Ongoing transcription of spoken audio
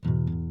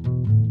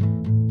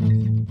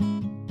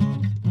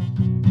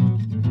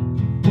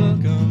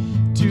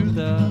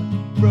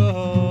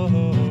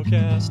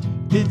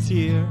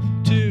here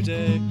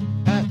today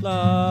at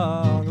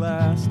long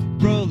last.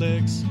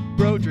 Brolix,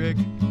 Broderick,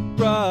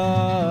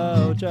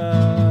 Broja,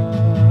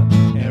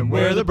 and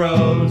we're the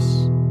bros.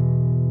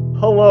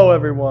 Hello,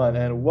 everyone,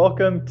 and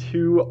welcome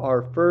to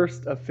our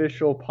first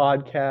official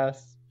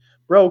podcast,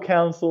 Bro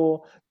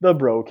Council, the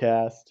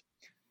Brocast.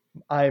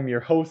 I am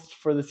your host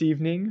for this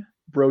evening,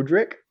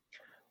 Broderick.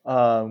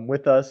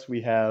 With us,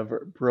 we have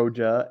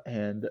Broja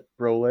and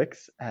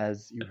Brolix,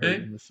 as you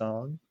heard in the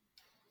song.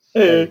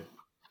 Hey.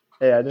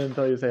 Hey, I didn't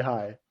tell you to say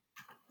hi.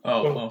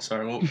 Oh,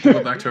 sorry. We'll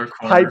go back to our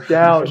corner. Pipe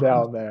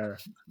down there.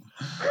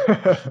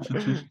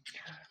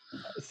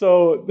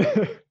 So,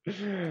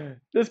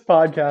 this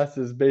podcast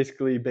is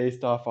basically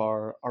based off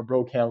our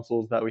bro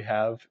councils that we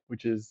have,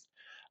 which is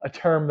a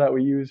term that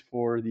we use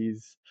for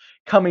these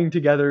coming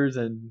togethers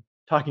and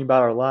talking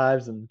about our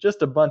lives and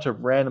just a bunch of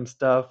random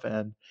stuff.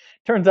 And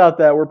turns out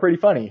that we're pretty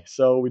funny,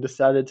 so we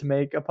decided to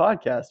make a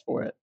podcast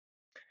for it.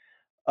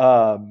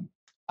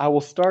 I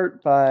will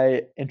start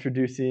by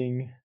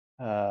introducing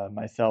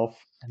myself,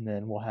 and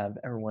then we'll have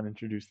everyone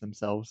introduce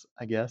themselves,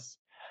 I guess.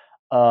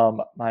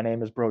 My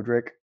name is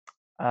Broderick.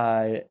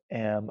 I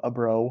am a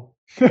bro.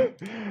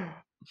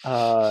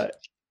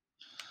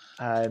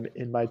 I'm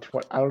in my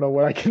I don't know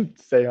what I can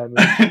say on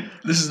this.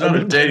 This is not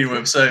a dating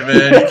website,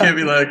 man. You can't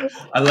be like,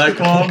 I like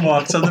long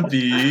walks on the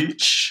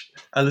beach.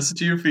 I listen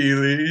to your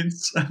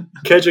feelings.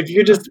 Kedrick,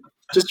 you could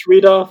just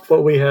read off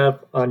what we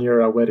have on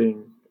your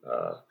wedding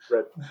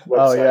website.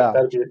 Oh, yeah.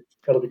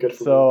 That'll be good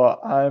for So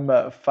I'm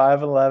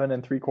 5'11"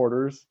 and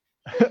 3/4.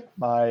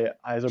 My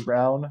eyes are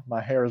brown.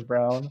 My hair is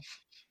brown.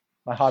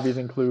 My hobbies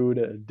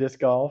include disc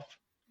golf,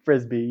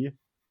 frisbee,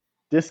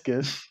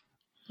 discus.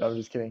 No, I'm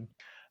just kidding.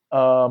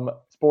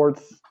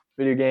 Sports,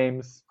 video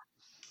games.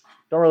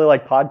 Don't really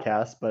like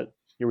podcasts, but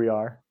here we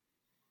are.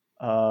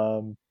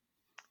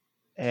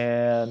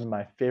 And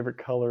my favorite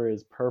color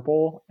is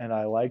purple, and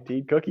I like to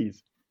eat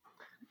cookies.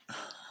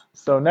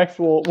 So next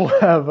we'll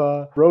have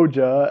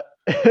Broja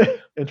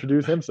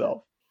introduce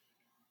himself.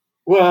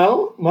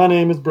 Well, my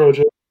name is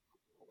Broja.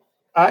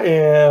 I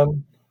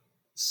am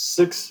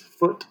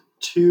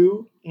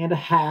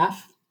 6'2.5"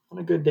 on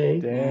a good day.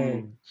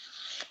 Dang.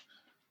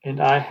 And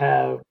I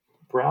have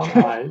brown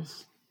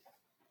eyes.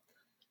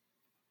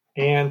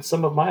 And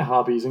some of my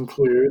hobbies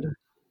include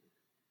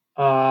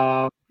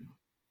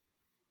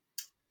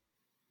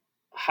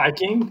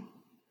hiking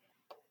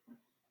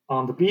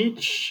on the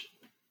beach,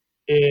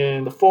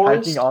 in the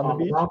forest, Hiking on the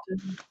beach?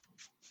 mountain.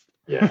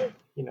 Yeah,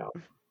 you know,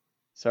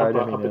 Sorry, I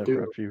Up didn't mean a to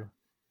interrupt you.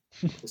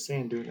 the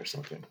sand dune or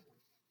something.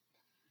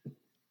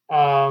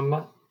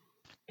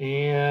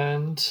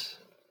 And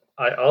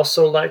I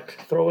also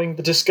like throwing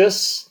the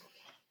discus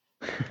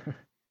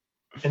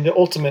in the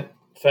ultimate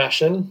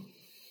fashion.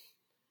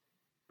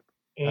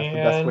 That's the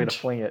best way to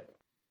fling it.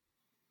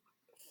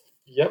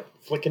 Yep,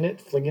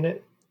 flinging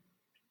it.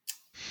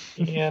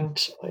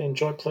 And I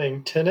enjoy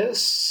playing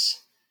tennis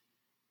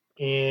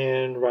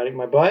and riding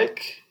my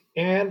bike,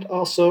 and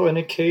also an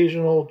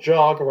occasional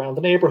jog around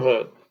the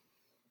neighborhood.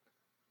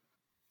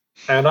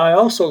 And I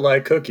also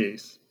like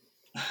cookies.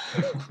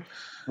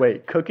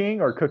 Wait,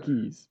 cooking or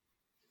cookies?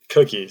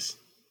 Cookies.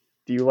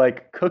 Do you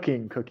like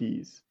cooking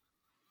cookies?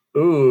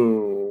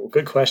 Ooh,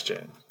 good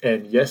question.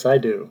 And yes, I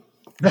do.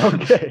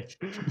 Okay,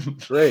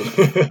 great.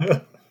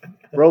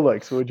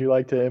 Rolex, would you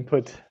like to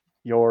input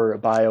your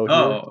bio here?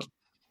 Oh,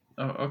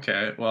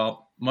 okay.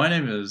 Well, my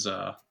name is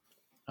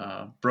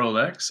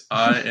Brolex.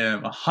 I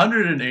am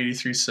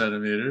 183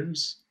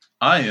 centimeters.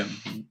 I am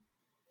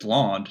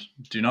blonde.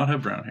 Do not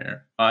have brown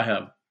hair. I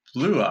have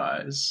blue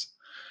eyes,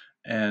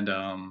 and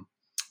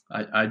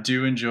I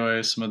do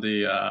enjoy some of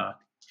the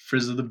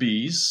frizz of the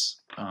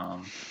bees.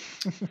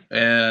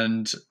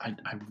 And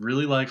I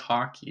really like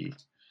hockey.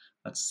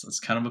 That's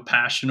kind of a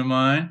passion of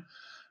mine.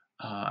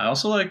 I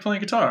also like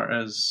playing guitar,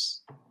 as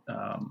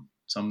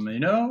some may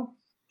know,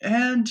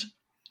 and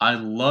I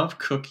love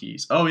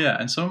cookies. Oh yeah,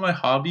 and some of my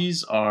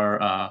hobbies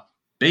are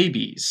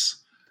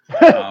babies.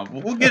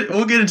 We'll get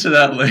into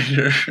that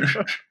later.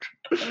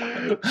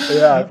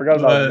 Yeah, I forgot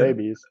about the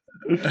babies.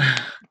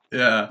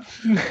 Yeah,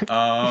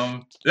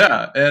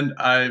 yeah, and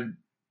I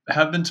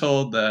have been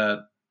told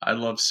that I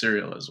love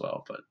cereal as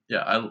well. But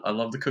yeah, I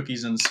love the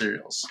cookies and the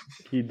cereals.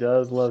 He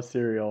does love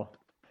cereal.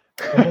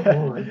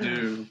 I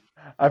do.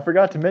 I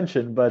forgot to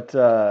mention, but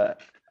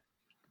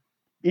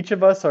each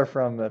of us are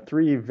from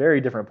 3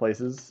 very different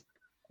places,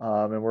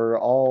 and we're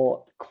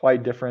all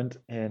quite different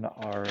in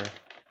our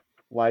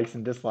likes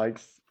and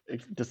dislikes,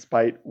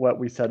 despite what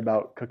we said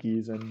about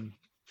cookies and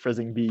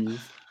frizzing bees.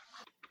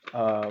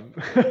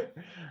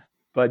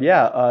 But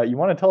yeah, you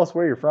want to tell us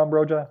where you're from,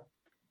 Broja?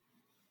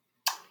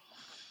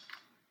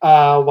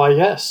 Why,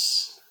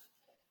 yes.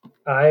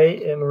 I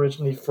am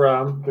originally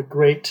from the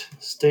great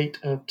state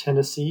of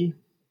Tennessee,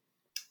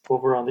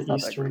 over on the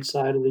eastern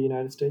side of the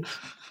United States.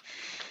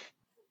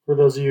 For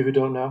those of you who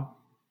don't know.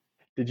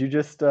 Did you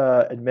just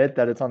admit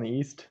that it's on the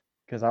east?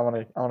 Because I want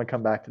to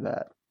come back to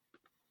that.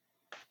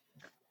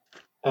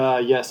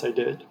 Yes, I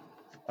did.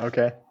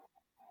 Okay,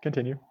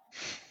 continue.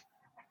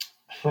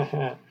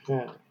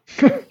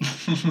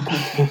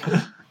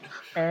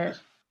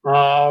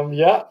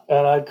 Yeah,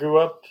 and I grew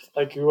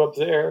up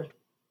there.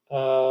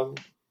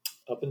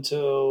 Up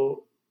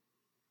until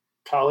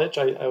college,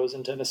 I was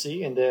in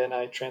Tennessee, and then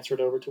I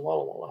transferred over to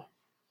Walla Walla.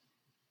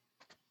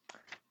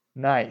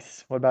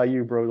 Nice. What about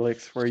you,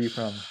 Brolix? Where are you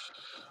from?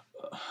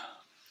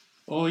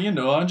 Oh,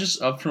 I'm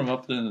just up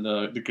in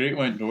the Great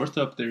White North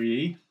up there,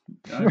 ye.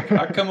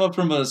 I come up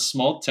from a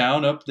small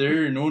town up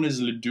there known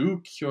as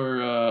Leduc,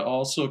 or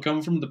also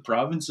come from the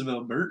province of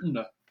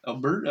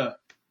Alberta.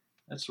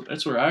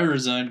 That's where I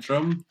reside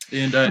from,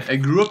 and I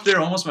grew up there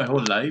almost my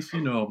whole life.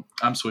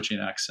 I'm switching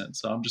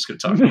accents, so I'm just gonna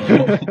talk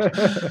normal.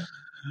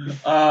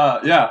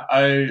 Yeah,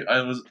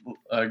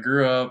 I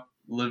grew up,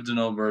 lived in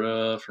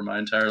Alberta for my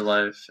entire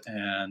life,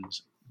 and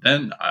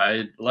then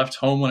I left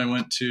home when I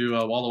went to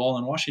Walla Walla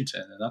in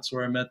Washington, and that's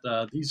where I met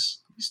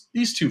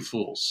these two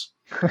fools.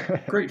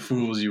 Great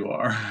fools you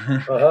are.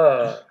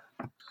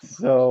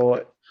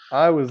 So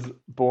I was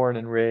born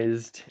and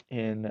raised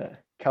in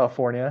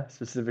California,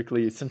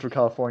 specifically Central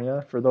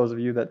California. For those of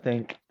you that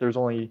think there's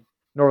only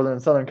Northern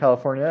and Southern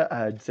California,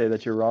 I'd say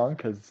that you're wrong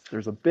because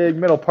there's a big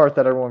middle part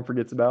that everyone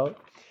forgets about.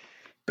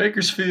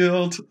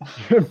 Bakersfield.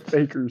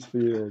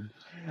 Bakersfield.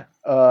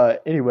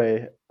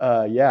 Anyway,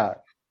 yeah.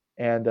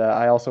 And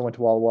I also went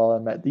to Walla Walla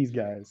and met these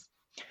guys.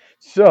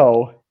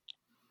 So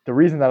the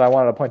reason that I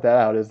wanted to point that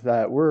out is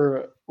that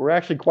we're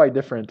actually quite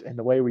different in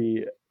the way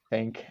we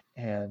think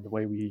and the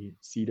way we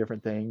see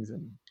different things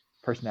and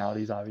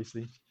personalities,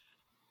 obviously.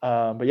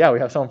 But yeah, we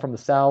have someone from the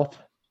South,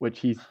 which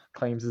he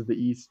claims is the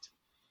East,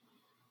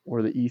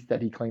 or the East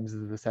that he claims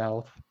is the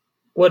South.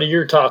 What are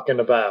you talking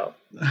about?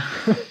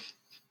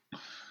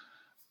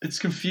 It's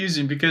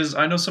confusing because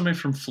I know somebody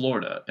from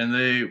Florida, and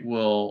they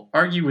will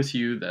argue with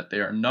you that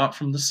they are not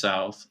from the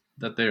South,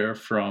 that they are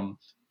from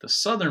the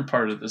southern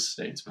part of the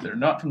states, but they're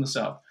not from the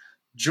South.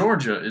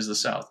 Georgia is the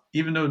South,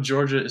 even though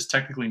Georgia is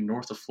technically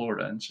north of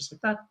Florida. And it's just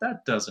like,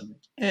 that doesn't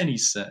make any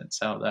sense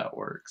how that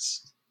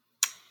works.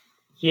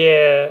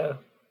 Yeah.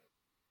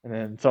 And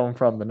then someone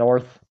from the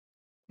North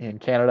in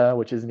Canada,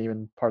 which isn't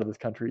even part of this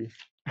country.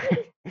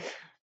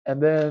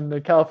 And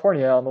then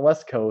California on the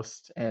West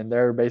Coast, and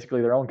they're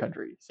basically their own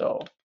country. So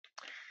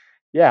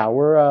yeah,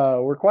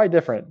 we're quite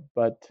different,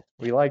 but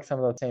we like some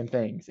of the same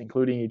things,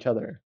 including each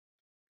other.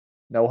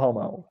 No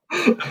homo.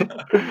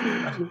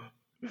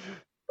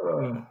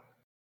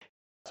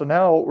 So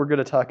now we're going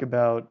to talk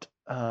about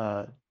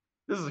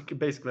this is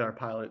basically our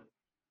pilot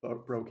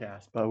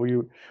broadcast, but we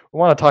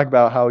want to talk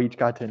about how each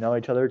got to know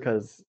each other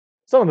because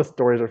some of the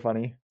stories are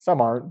funny,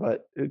 some aren't,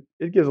 but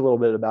it gives a little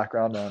bit of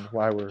background on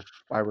why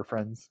we're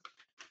friends.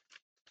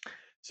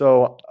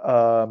 So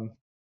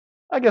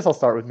I guess I'll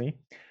start with me.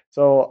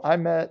 So I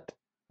met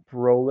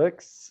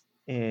Brolix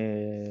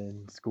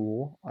in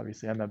school.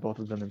 Obviously, I met both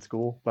of them in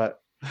school,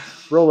 but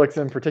Brolix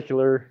in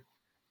particular,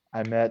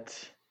 I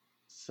met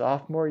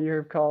sophomore year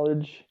of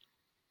college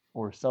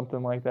or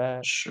something like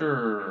that.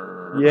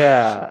 Sure.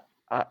 Yeah,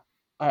 I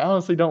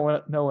honestly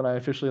don't know when I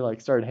officially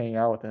started hanging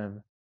out with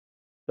him.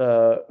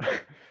 The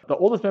the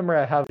oldest memory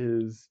I have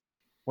is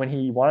when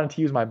he wanted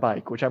to use my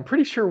bike, which I'm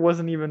pretty sure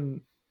wasn't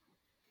even.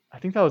 I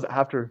think that was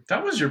after.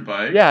 That was your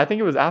bike? Yeah, I think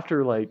it was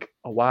after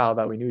a while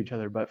that we knew each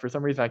other, but for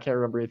some reason I can't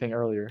remember anything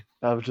earlier.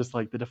 That was just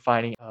the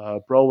defining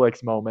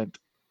Brolix moment.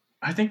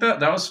 I think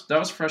that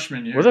was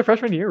freshman year. Was it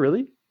freshman year,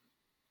 really?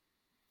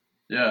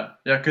 Yeah,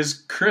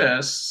 because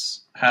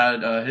Chris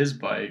had his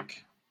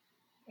bike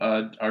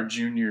our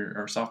junior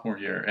or sophomore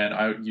year, and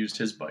I used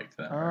his bike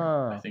then.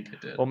 I think I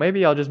did. Well,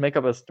 maybe I'll just make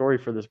up a story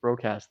for this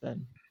broadcast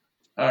then.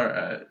 All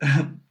right,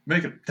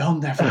 they'll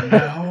never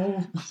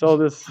know. So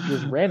this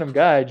random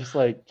guy just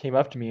came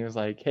up to me and was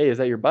like, "Hey, is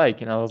that your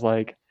bike?" And I was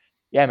like,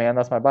 "Yeah, man,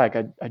 that's my bike.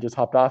 I just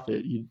hopped off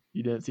it. You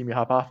didn't see me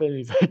hop off it?" And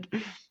he's like,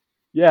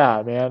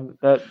 "Yeah, man,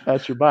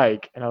 that's your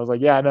bike." And I was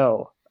like, "Yeah, I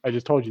know. I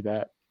just told you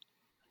that."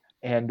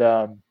 And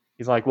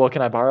he's like, "Well,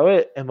 can I borrow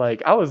it?" And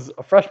I was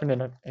a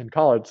freshman in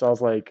college, so I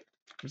was like,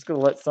 "I'm just gonna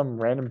let some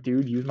random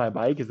dude use my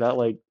bike? Is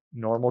that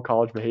normal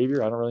college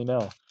behavior? I don't really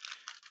know."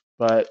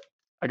 But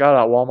I got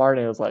it at Walmart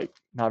and it was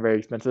not very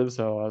expensive,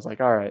 so I was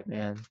like, "All right,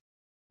 man,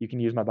 you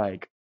can use my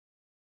bike."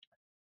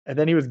 And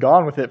then he was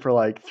gone with it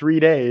for 3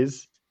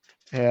 days,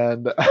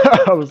 and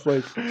I was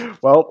like,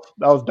 "Well,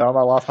 that was dumb.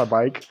 I lost my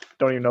bike.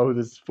 Don't even know who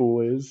this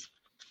fool is."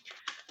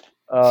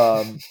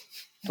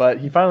 But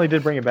he finally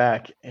did bring it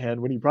back,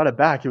 and when he brought it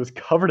back, it was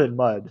covered in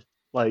mud.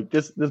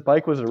 This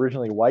bike was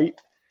originally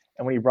white,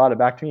 and when he brought it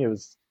back to me, it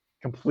was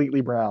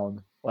completely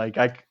brown.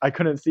 I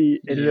couldn't see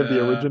any of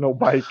the original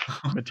bike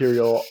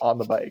material on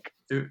the bike.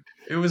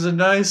 It was a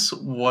nice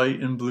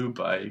white and blue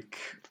bike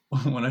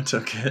when I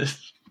took it.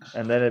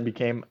 And then it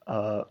became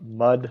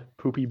mud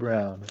poopy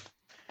brown.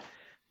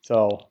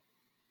 So,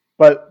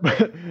 but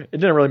it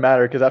didn't really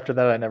matter because after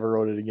that I never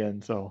rode it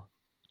again, so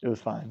it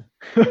was fine.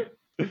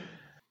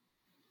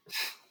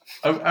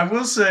 I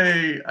will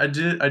say I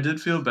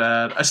did feel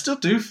bad. I still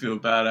do feel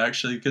bad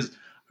actually because I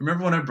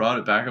remember when I brought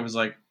it back, I was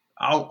like,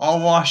 I'll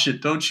wash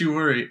it, don't you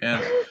worry.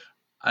 And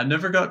I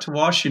never got to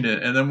washing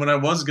it. And then when I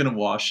was gonna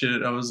wash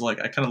it, I was like,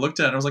 I kind of looked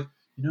at it and I was like,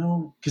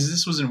 because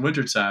this was in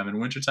wintertime, and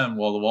wintertime,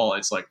 wall to wall,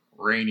 it's like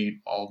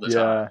raining all the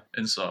time.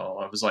 And so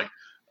I was like,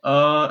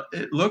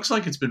 it looks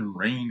like it's been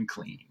rain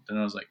cleaned. And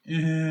I was like,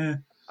 eh.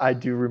 I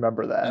do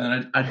remember that.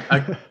 And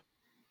then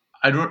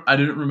I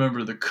didn't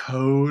remember the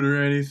code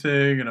or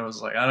anything. And I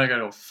was like, I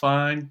gotta go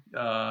find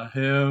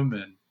him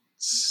and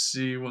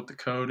see what the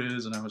code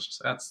is. And I was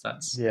just, that's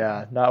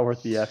not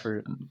worth the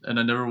effort. And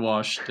I never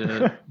washed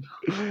it.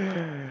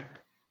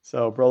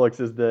 So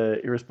Brolix is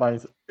the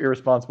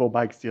irresponsible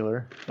bike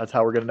stealer. That's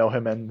how we're gonna know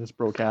him in this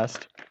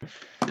broadcast.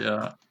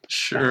 Yeah,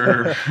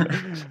 sure.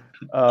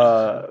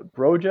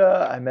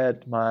 Broja, I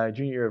met my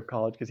junior year of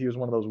college because he was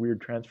one of those weird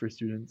transfer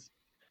students.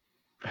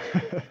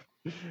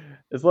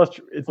 It's less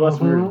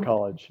weird in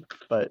college,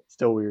 but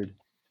still weird.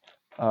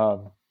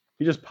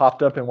 He just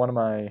popped up in one of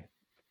my,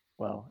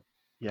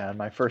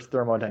 my first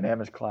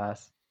thermodynamics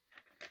class,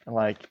 and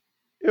like,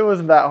 it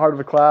wasn't that hard of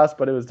a class,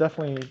 but it was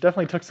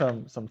definitely took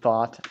some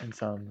thought and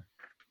some,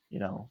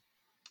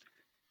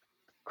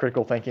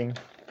 critical thinking.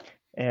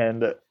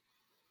 And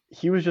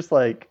he was just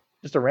a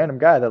random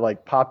guy that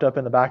like popped up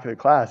in the back of the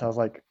class. I was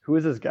like, who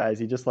is this guy? Is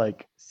he just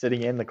like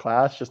sitting in the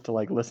class just to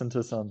like listen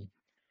to some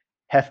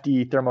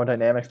hefty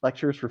thermodynamics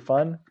lectures for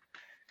fun?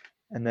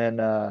 And then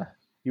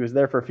he was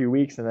there for a few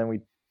weeks, and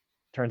then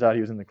turns out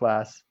he was in the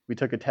class. We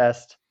took a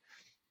test,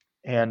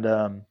 and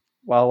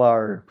while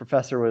our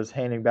professor was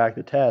handing back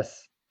the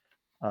tests,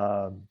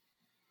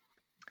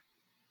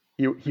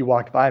 he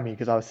walked by me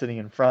because I was sitting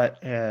in front,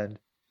 and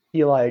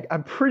he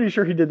I'm pretty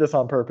sure he did this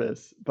on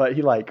purpose, but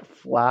he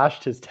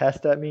flashed his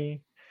test at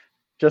me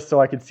just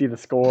so I could see the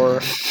score.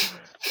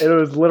 It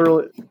was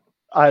literally,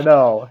 I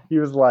know, he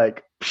was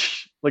like,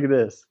 look at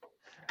this.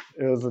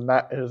 It was a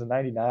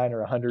 99 or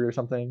 100 or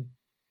something.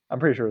 I'm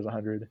pretty sure it was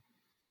 100.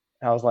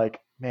 And I was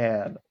like,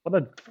 man,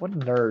 what a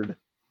nerd.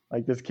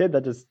 Like, this kid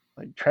that just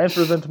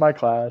transfers into my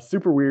class,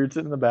 super weird,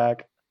 sitting in the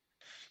back,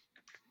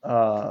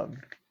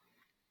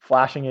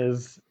 flashing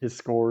his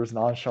scores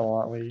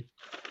nonchalantly.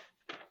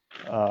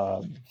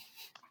 And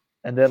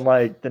then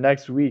the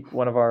next week,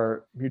 one of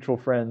our mutual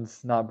friends,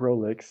 not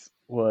Brolix,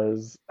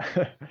 was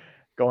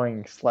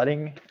going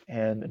sledding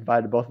and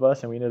invited both of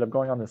us, and we ended up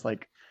going on this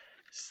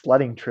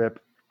sledding trip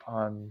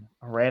on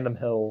a random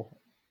hill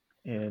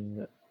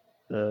in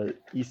the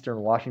eastern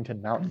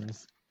Washington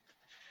mountains.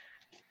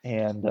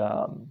 And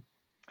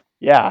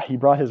he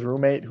brought his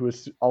roommate, who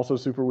was also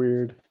super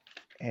weird,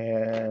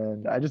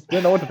 and I just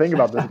didn't know what to think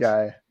about this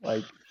guy.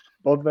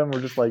 Both of them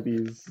were just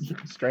these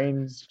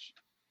strange,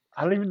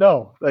 I don't even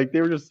know,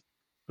 they were just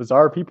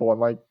bizarre people,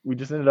 and we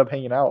just ended up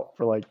hanging out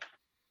for a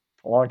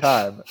long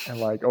time,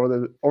 and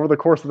over the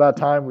course of that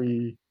time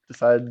we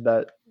decided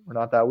that we're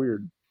not that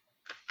weird,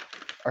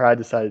 or I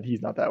decided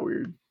he's not that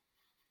weird,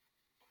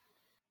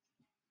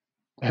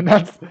 and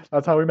that's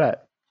how we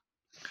met.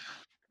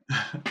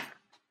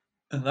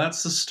 And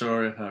that's the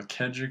story of how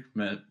Kendrick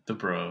met the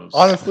bros.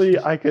 Honestly,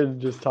 I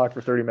could just talk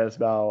for 30 minutes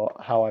about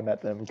how I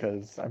met them,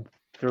 because there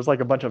was a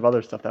bunch of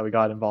other stuff that we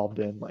got involved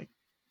in, like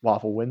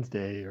Waffle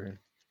Wednesday or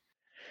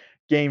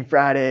Game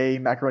Friday,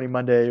 Macaroni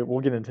Monday.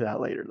 We'll get into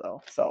that later,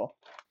 though. So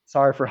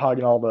sorry for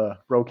hogging all the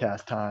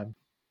broadcast time.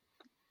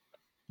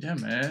 Yeah,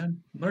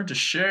 man. Learn to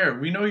share.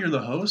 We know you're the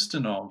host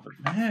and all,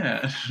 but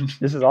man.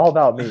 This is all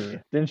about me.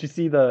 Didn't you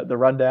see the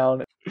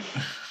rundown?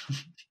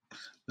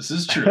 This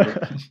is true.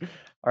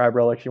 All right,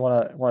 Brolix, you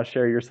want to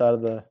share your side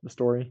of the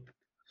story?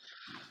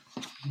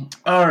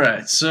 All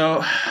right,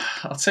 so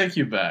I'll take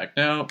you back.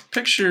 Now,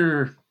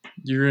 picture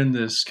you're in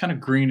this kind of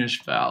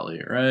greenish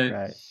valley, right?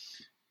 Right.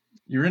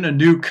 You're in a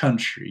new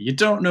country. You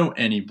don't know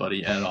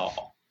anybody at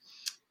all.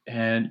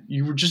 And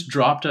you were just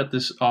dropped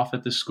off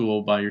at this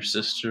school by your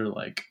sister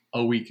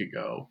a week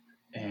ago.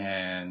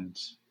 And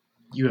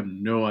you have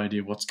no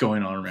idea what's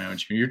going on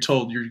around you. You're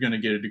told you're going to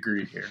get a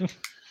degree here.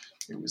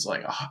 It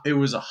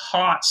was a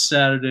hot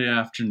Saturday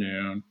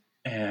afternoon.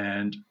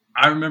 And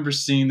I remember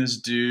seeing this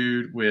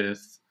dude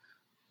with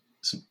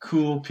some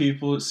cool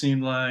people, it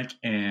seemed like,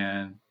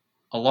 and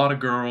a lot of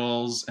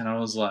girls. And I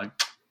was like,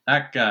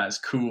 that guy's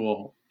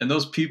cool. And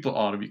those people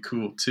ought to be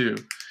cool too.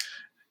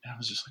 And I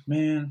was just like,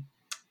 man,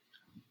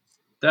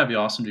 that'd be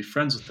awesome to be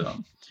friends with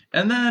them.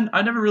 And then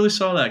I never really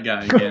saw that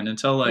guy again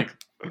until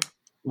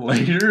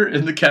later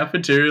in the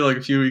cafeteria,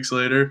 a few weeks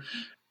later.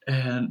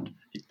 And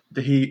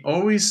he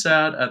always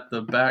sat at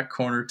the back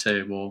corner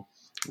table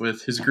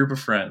with his group of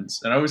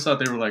friends. And I always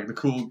thought they were the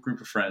cool group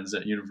of friends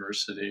at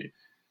university.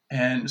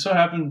 And it so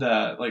happened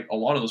that a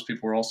lot of those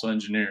people were also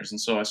engineers.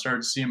 And so I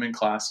started to see him in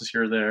classes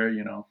here or there,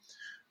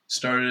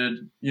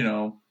 started,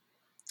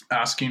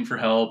 asking for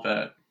help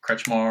at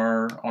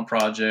Kretschmar on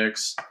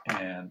projects.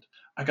 And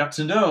I got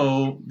to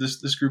know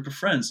this group of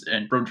friends,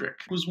 and Broderick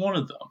was one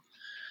of them.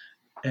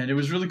 And it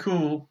was really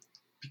cool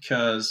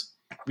because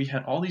we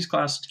had all these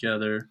classes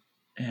together,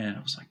 and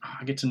I was like,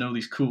 I get to know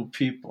these cool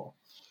people.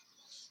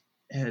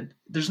 And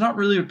there's not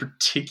really a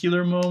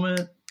particular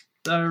moment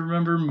that I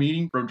remember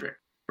meeting Broderick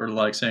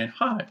or saying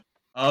hi.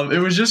 It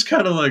was just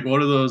kind of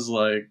one of those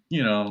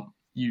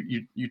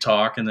you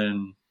talk, and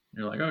then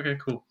you're like, okay,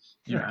 cool.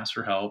 You ask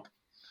for help.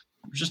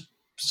 Just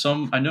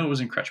I know it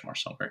was in Kretschmar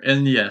somewhere.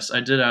 And yes,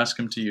 I did ask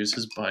him to use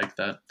his bike.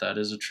 That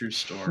is a true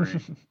story.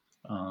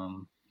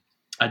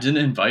 I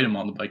didn't invite him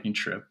on the biking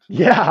trip.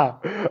 Yeah,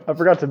 I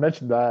forgot to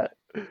mention that.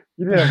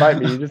 You didn't invite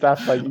me. You just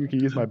asked like you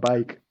could use my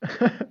bike.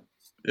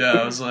 Yeah,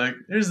 I was like,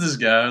 here's this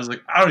guy. I was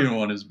like, I don't even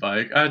want his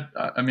bike.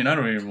 I mean, I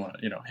don't even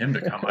want him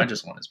to come. I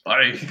just want his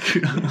bike.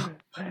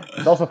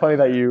 It's also funny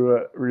that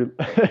you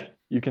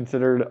you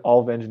considered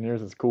all of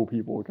engineers as cool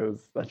people,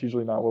 because that's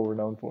usually not what we're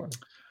known for.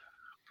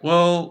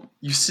 Well,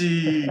 you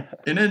see,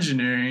 in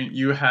engineering,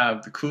 you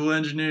have the cool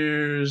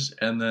engineers,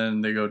 and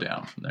then they go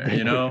down from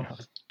there,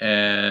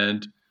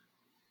 And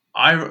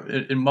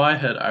in my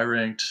head, I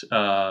ranked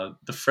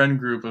the friend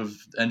group of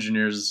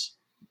engineers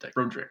that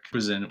Broderick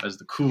was in as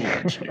the cool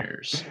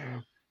engineers.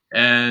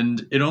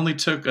 And it only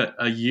took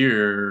a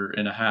year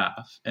and a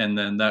half, and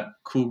then that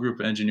cool group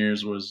of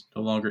engineers was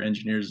no longer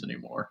engineers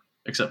anymore,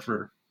 except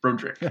for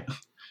Broderick.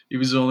 He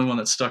was the only one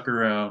that stuck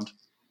around.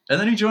 And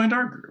then he joined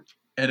our group,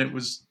 and it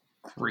was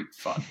great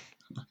fun.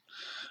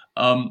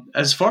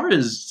 As far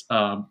as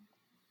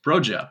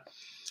Broja,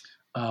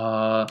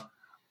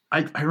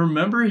 I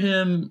remember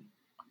him,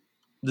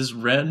 this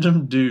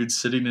random dude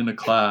sitting in a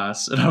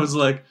class, and I was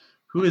like,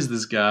 who is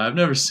this guy? I've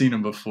never seen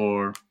him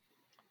before.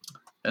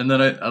 And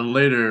then I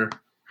later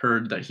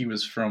heard that he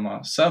was from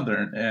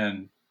Southern,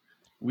 and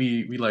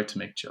we like to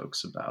make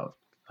jokes about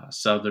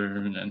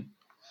Southern and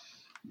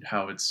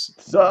how it's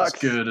as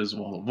good as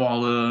Walla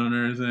Walla and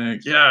everything.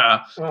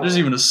 Yeah, there's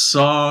even a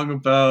song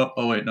about.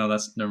 Oh wait, no,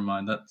 never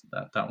mind.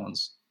 That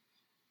one's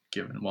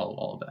given Walla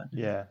Walla bad.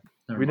 Yeah,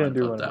 we didn't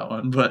do that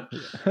one, but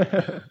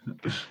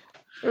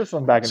there's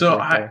some back and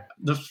forth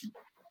there.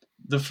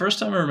 The first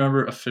time I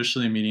remember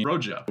officially meeting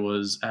Broja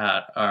was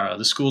at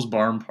the school's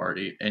barn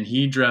party, and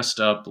he dressed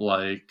up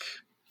like,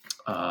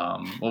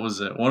 what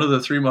was it? One of the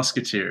Three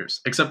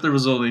Musketeers, except there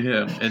was only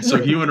him. And so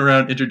he went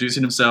around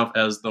introducing himself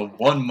as the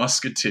One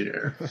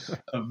Musketeer,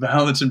 a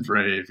valiant and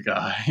brave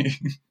guy.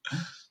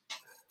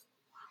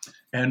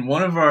 And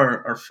one of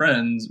our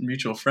friends,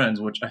 mutual friends,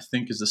 which I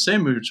think is the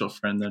same mutual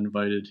friend that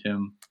invited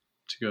him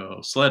to go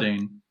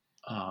sledding,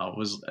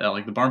 was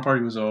like the barn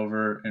party was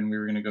over, and we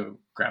were going to go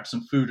grab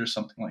some food or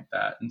something like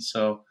that. And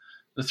so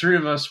the three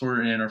of us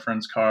were in our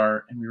friend's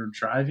car, and we were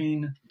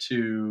driving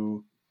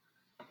to,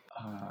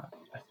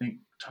 I think,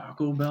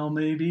 Taco Bell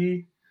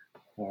maybe,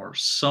 or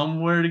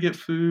somewhere to get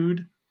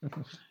food.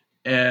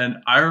 And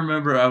I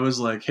remember I was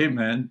like, hey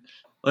man,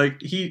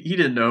 like he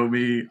didn't know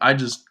me. I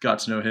just got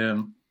to know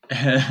him.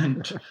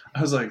 And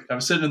I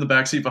was sitting in the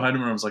back seat behind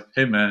him, and I was like,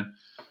 hey man,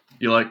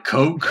 you like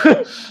Coke?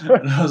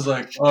 And I was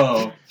like,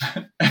 oh.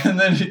 And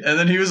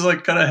then he was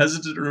like kind of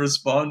hesitant to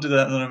respond to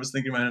that. And then I was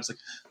thinking, I was like,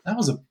 that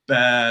was a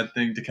bad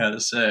thing to kind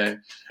of say.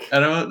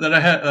 And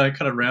I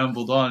kind of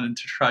rambled on and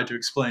to try to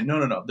explain,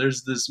 no.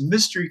 There's this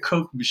mystery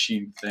Coke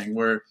machine thing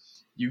where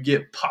you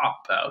get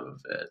pop out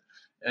of it,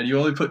 and you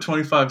only put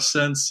 25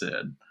 cents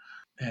in.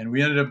 And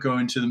we ended up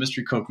going to the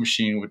mystery Coke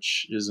machine,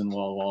 which is in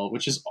Walla Walla,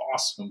 which is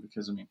awesome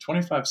because, I mean,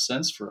 25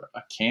 cents for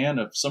a can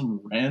of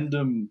some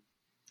random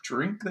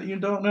drink that you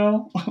don't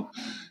know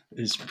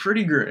is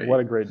pretty great. What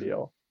a great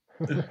deal.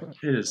 It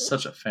is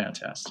such a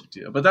fantastic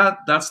deal.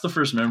 But that's the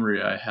first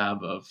memory I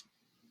have of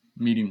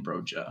meeting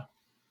Broja.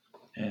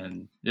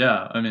 And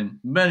yeah, I mean,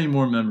 many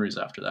more memories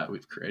after that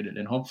we've created,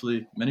 and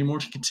hopefully many more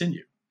to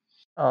continue.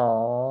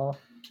 Aww.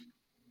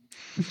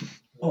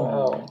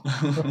 Wow.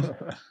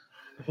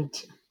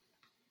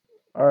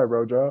 All right,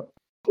 Broja.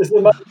 Is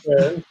it my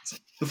turn?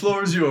 The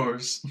floor is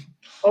yours.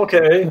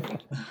 Okay.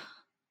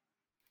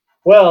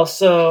 Well,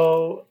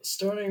 so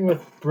starting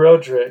with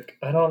Broderick,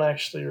 I don't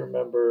actually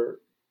remember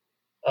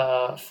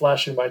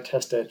flashing my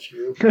test at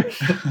you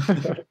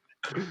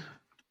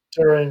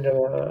during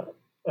a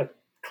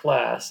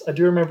class. I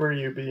do remember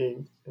you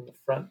being in the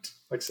front,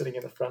 like sitting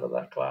in the front of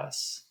that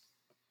class,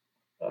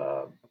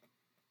 but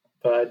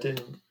I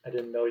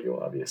didn't know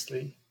you,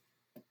 obviously.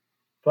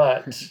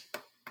 But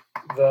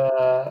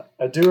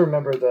I do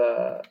remember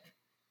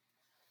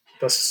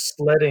the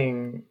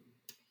sledding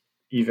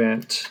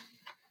event.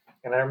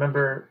 And I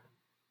remember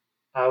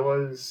I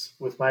was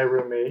with my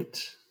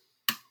roommate,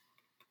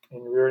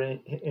 and we were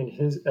in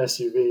his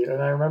SUV.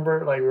 And I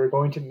remember like we were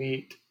going to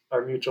meet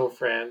our mutual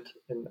friend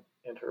and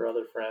her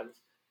other friends.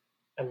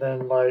 And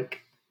then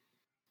like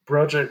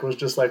Broderick was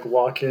just like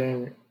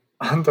walking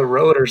on the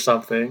road or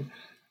something.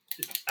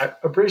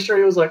 I'm pretty sure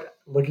he was like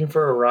looking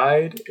for a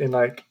ride, and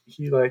like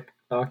he like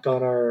knocked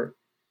on our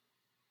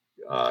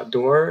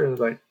door and was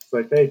like,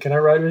 hey, can I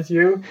ride with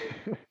you?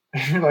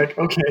 And you're like,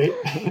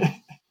 okay.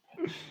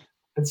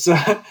 And so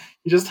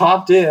he just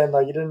hopped in,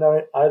 like he didn't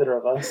know either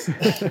of us.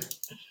 I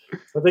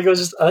think it was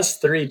just us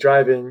three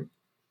driving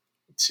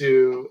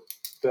to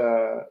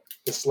the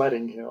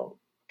sledding hill.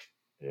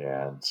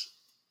 And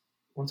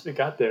once we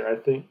got there, I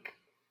think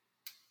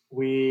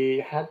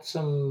we had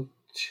some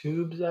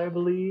tubes, I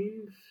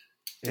believe.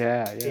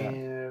 Yeah.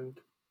 And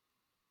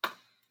I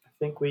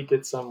think we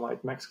did some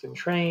like Mexican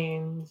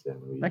trains, and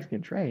we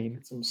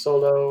did some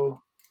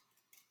solo.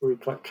 We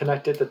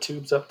connected the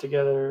tubes up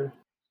together.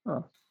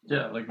 Huh.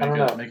 Yeah, like I don't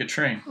know. make a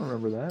train. I don't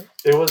remember that.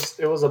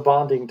 It was a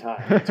bonding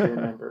time to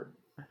remember.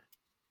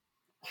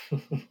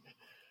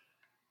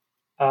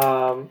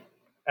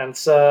 And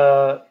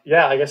so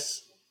yeah, I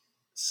guess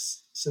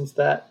since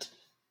that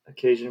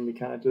occasion, we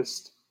kind of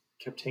just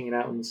kept hanging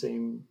out in the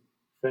same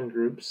friend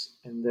groups,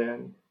 and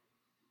then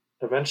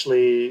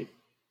eventually,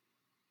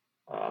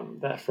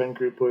 that friend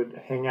group would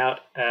hang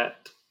out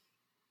at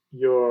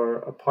your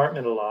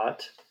apartment a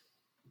lot,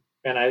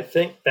 and I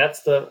think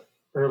that's the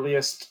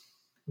earliest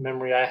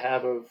memory I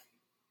have of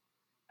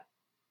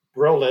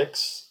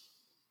Brolix.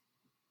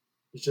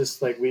 It's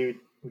just like we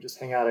would just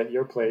hang out at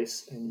your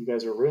place, and you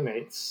guys are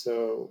roommates,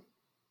 so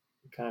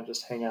we kind of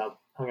just hung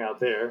out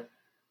there.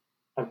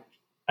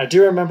 I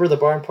do remember the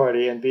barn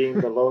party and being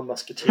the lone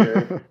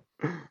musketeer.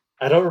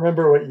 I don't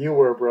remember what you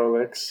were,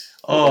 Brolix.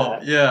 Oh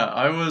yeah,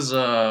 I was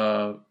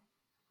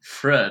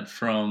Fred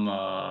from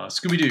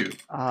Scooby Doo,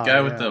 the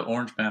guy with the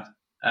orange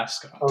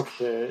mascot.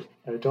 Okay,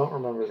 I don't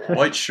remember that.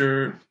 White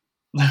shirt,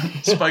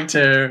 spiked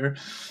hair,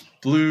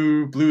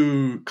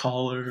 blue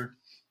collar.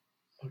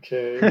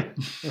 Okay,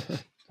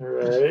 all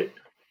right.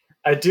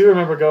 I do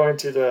remember going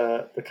to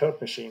the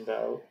Coke machine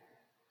though,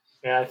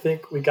 and I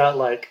think we got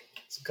like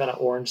some kind of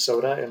orange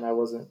soda, and I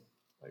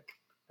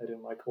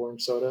didn't like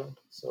orange soda,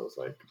 so I was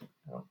like,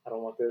 I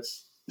don't want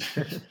this.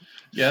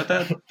 Yeah,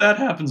 that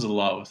happens a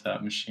lot with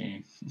that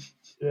machine.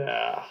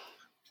 Yeah,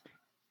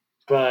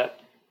 but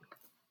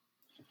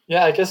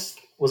yeah, I guess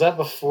was that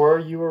before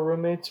you were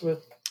roommates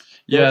with?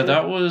 Yeah,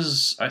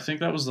 Broderick? I think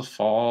that was the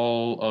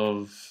fall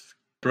of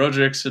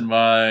Broderick's in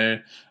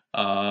my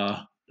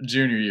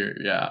junior year.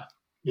 Yeah.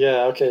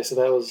 Yeah. Okay, so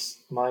that was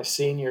my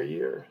senior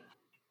year.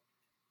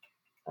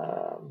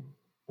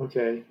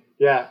 Okay.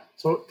 Yeah.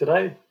 So did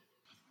I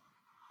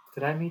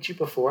meet you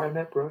before I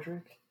met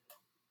Broderick?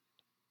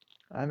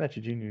 I met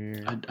you junior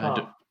year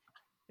I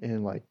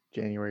in like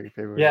January,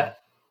 February. Yeah.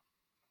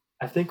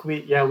 I think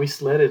we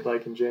sledded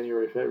like in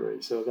January,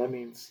 February, so that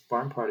means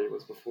barn party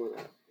was before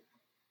that.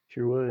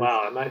 Sure was.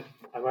 Wow, I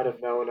might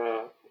have known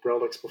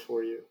Brolix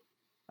before you.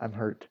 I'm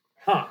hurt.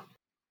 Huh.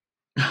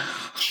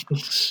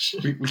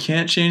 we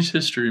can't change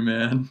history,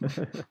 man.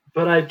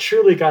 But I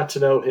truly got to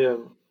know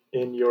him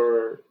in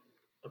your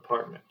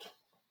apartment.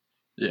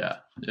 Yeah,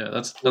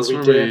 that's where where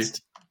we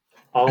danced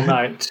all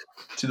night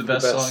to the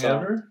best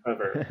song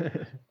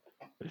ever,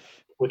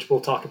 which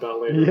we'll talk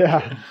about later.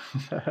 Yeah.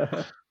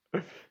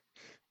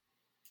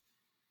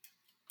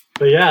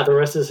 But yeah, the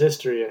rest is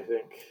history, I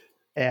think.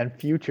 And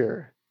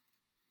future.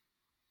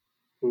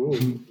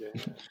 Ooh,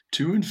 yeah.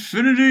 To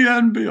infinity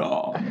and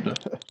beyond.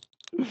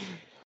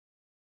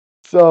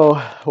 So,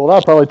 well,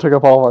 that probably took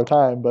up all of our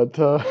time, but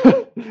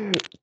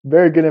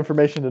very good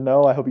information to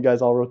know. I hope you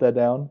guys all wrote that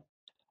down.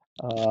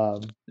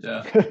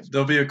 Yeah,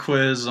 there'll be a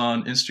quiz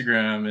on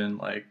Instagram in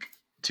like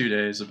 2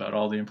 days about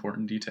all the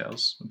important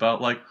details.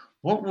 About like,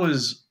 what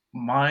was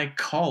my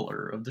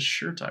collar of the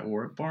shirt I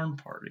wore at barn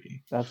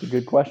party? That's a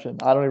good question.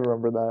 I don't even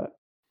remember that.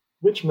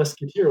 Which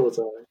musketeer was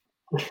I?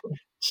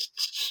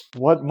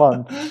 What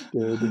month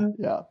did?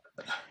 Yeah.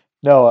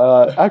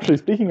 No, actually,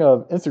 speaking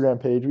of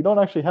Instagram page, we don't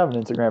actually have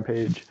an Instagram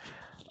page.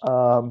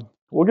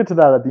 We'll get to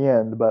that at the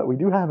end, but we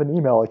do have an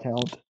email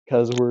account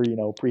because we're,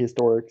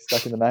 prehistoric,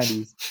 stuck in the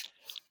 90s.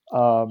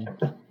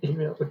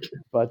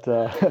 But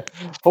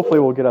hopefully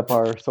we'll get up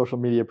our social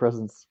media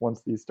presence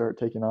once these start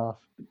taking off.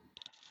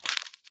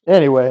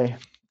 Anyway.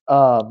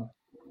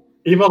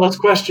 Email us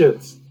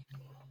questions.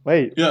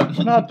 Wait,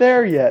 we're not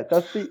there yet.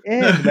 That's the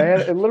end,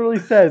 man. It literally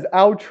says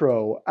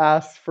outro,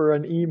 asks for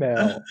an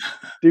email.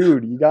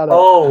 Dude, you gotta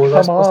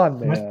come on,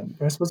 man.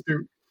 Am I supposed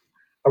to?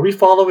 Are we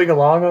following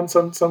along on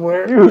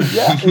somewhere? Dude,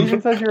 yeah, it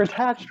even says you're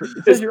attached.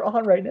 It says you're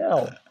on right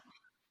now.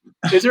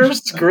 Is there a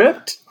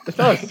script? It's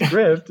not a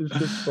script. It's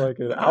just like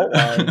an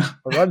outline,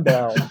 a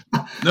rundown.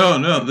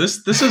 No,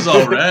 this is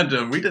all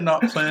random. We did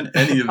not plan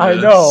any of this. I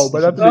know,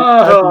 but at the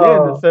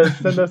end it says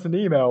send us an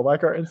email,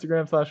 like our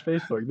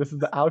Instagram/Facebook. This is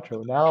the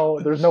outro. Now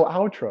there's no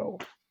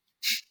outro.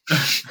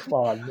 Come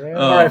on, man.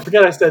 All right,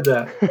 forget I said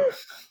that.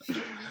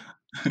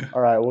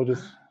 All right, we'll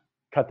just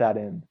cut that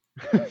in.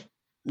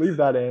 Leave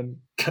that in.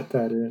 Cut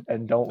that in.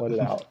 And don't let it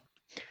out.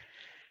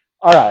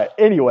 All right,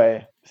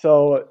 anyway,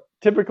 so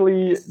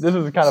typically this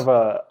is kind of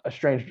a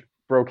strange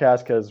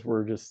broadcast because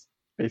we're just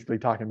basically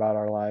talking about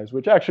our lives,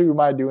 which actually we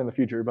might do in the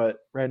future, but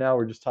right now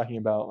we're just talking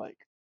about like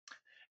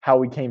how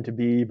we came to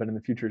be, but in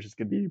the future it's just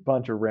gonna be a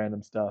bunch of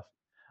random stuff.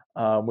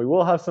 We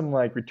will have some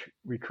like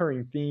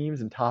recurring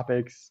themes and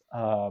topics.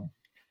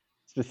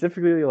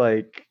 Specifically,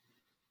 like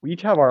we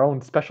each have our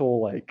own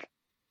special like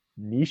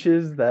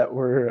niches that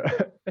we're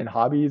and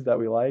hobbies that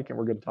we like, and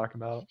we're going to talk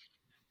about.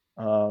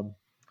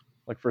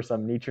 Like for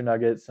some nature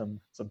nuggets,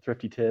 some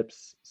thrifty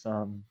tips,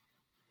 some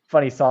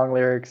funny song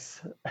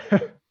lyrics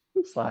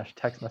 /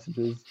 text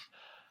messages.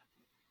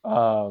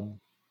 But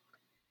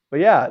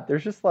yeah,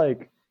 there's just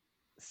like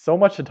so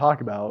much to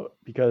talk about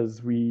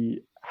because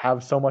we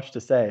have so much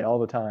to say all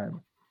the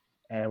time,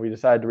 and we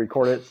decided to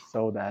record it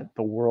so that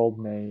the world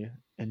may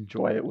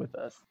enjoy it with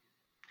us.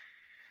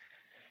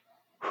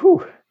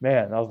 Whew,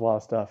 man, that was a lot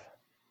of stuff.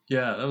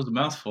 Yeah, that was a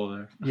mouthful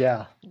there.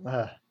 Yeah.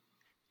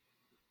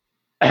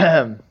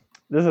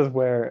 this is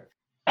where,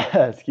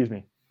 excuse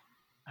me,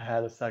 I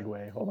had a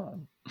segue. Hold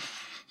on.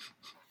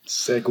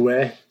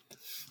 Segue.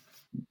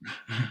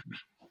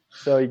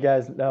 So you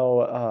guys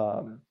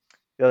know,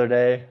 the other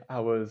day I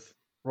was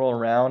rolling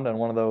around on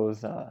one of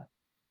those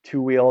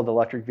two-wheeled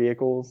electric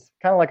vehicles,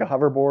 kind of like a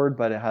hoverboard,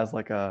 but it has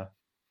like a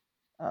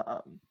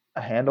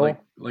handle,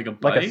 like a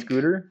bike? like a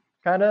scooter,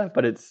 kind of,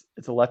 but it's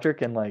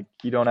electric and like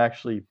you don't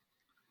actually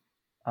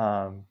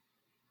control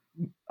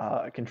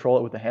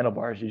it with the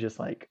handlebars. You just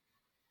like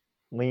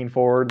lean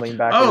forward, lean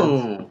backwards.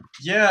 Oh,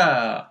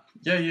 yeah.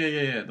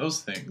 Yeah.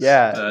 Those things.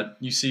 Yeah. That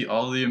you see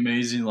all the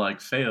amazing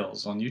like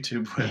fails on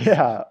YouTube with.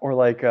 Yeah, or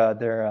like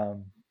their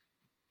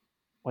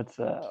what's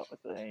the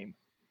name?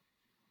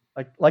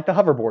 Like the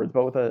hoverboards,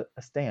 but with a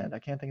stand. I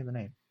can't think of the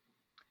name.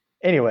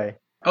 Anyway.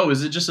 Oh,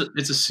 is it just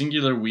it's a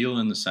singular wheel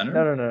in the center?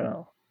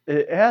 No.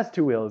 It has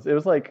two wheels. It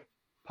was like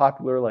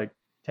popular like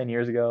 10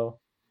 years ago.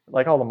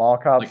 Like all the mall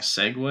cops. Like a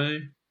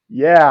Segway?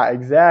 Yeah,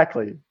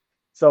 exactly.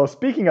 So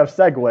speaking of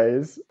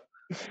Segways.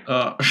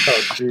 Oh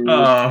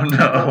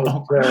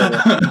no.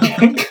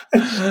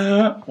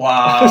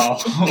 Wow.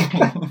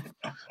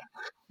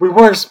 We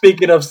weren't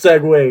speaking of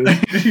Segways.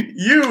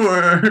 You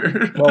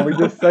were. Well, we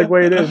just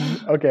segued in.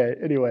 Okay,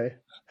 anyway.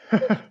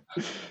 That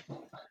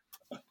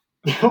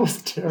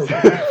was terrible.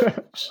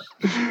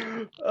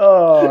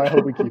 Oh, I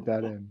hope we keep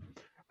that in.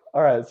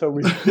 All right, so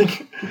we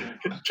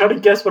try to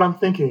guess what I'm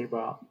thinking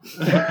about.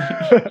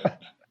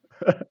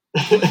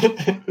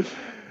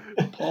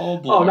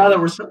 Oh, now that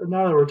we're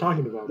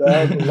talking about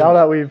it. Now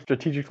that we've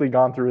strategically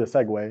gone through the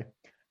segue,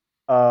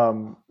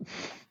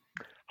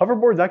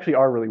 hoverboards actually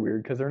are really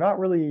weird because they're not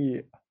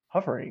really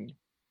hovering.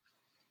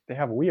 They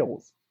have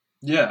wheels.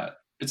 Yeah,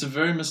 it's a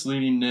very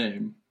misleading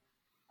name.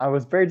 I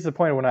was very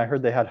disappointed when I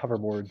heard they had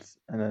hoverboards,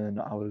 and then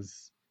I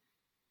was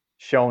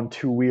shown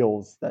two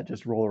wheels that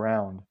just roll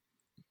around.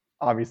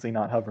 Obviously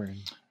not hovering.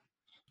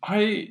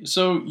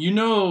 So you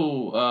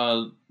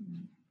know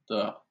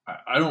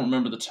I don't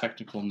remember the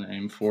technical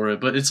name for it,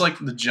 but it's like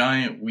the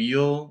giant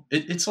wheel.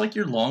 It's like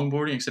you're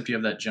longboarding, except you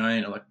have that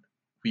giant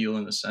wheel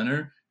in the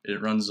center.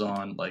 It runs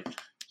on like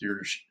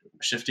you're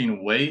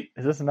shifting weight.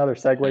 Is this another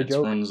segue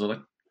joke?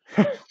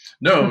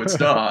 No, it's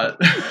not.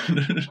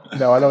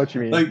 No, I know what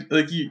you mean.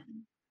 Like you.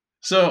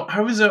 So I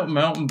was out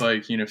mountain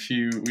biking a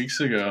few weeks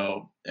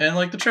ago, and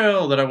like the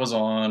trail that I was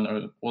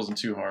on wasn't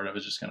too hard. I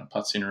was just kind of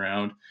putzing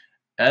around,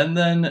 and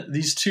then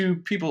these two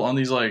people on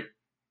these like,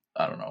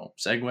 I don't know,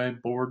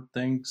 Segway board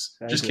things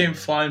just came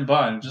flying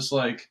by, and just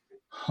like,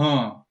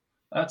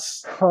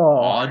 that's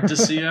odd to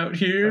see out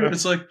here.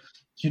 It's like,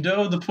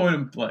 the point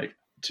of like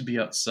to be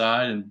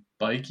outside and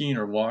biking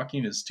or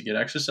walking is to get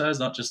exercise,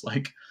 not just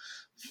like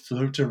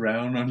float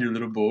around on your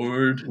little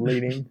board.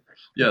 Leaning.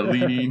 Yeah,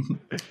 leaning.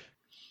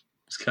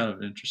 It's kind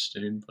of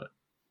interesting, but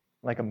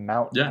like a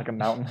mountain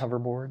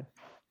hoverboard.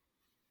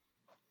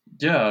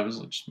 Yeah, it was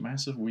like just a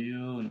massive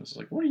wheel, and it was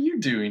like, what are you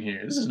doing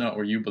here? This is not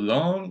where you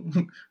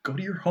belong. Go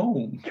to your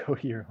home. Go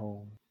to your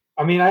home.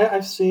 I mean,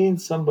 I've seen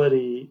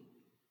somebody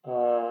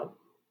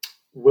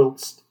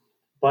whilst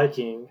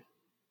biking.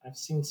 I've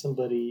seen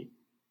somebody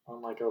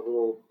on like a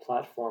little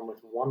platform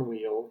with one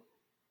wheel.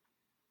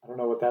 I don't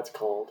know what that's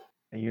called.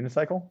 A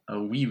unicycle? A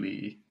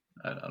wheelie.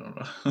 I don't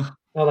know.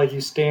 No, like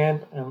you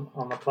stand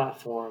on the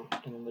platform,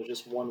 and then there's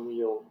just one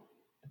wheel.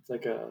 It's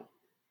like a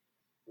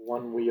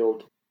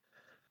one-wheeled.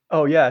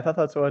 Oh yeah, I thought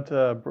that's what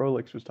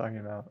Brolix was talking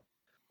about.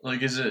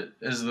 Like, is it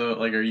as though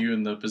like are you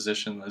in the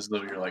position as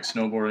though you're like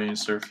snowboarding,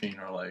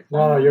 surfing, or like?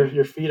 No,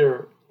 your feet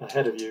are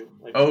ahead of you.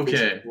 Like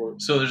okay,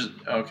 so there's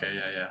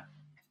yeah.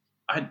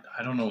 I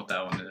don't know what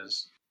that one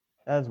is.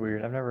 That's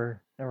weird. I've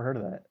never heard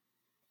of that.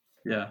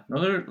 Yeah,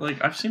 no, they're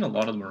like I've seen a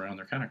lot of them around.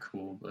 They're kind of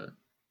cool, but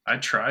I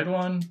tried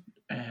one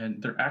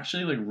and they're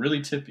actually like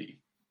really tippy.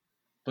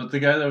 But the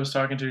guy that I was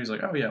talking to, he's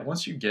like, "Oh yeah,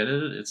 once you get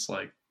it, it's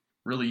like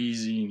really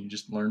easy, and you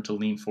just learn to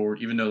lean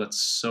forward, even though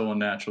that's so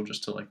unnatural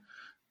just to like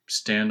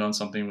stand on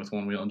something with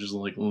one wheel and just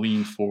like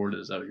lean forward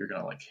as though you're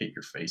gonna like hit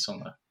your face on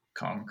the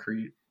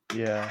concrete."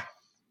 Yeah.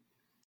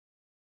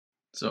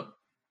 So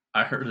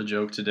I heard a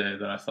joke today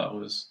that I thought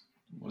was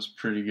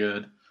pretty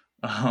good.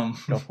 Go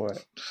for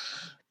it.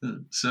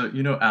 So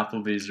you know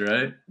Applebee's,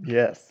 right?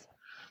 Yes.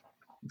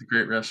 The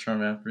great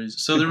restaurant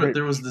Applebee's. So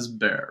there was this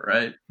bear,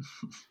 right?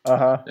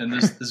 Uh-huh. And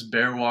this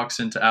bear walks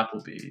into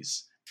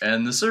Applebee's,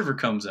 and the server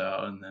comes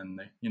out, and then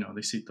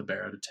they seat the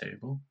bear at a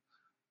table.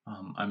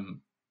 And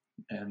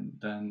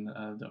then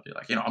they'll be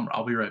like,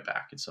 I'll be right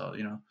back. And so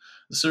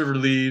the server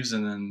leaves,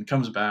 and then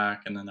comes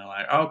back, and then they're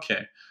like,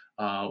 okay,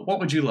 what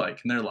would you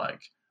like? And they're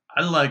like,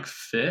 I like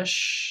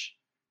fish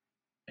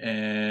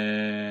and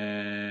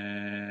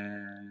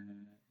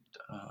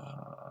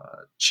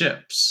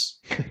chips.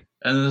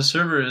 And then the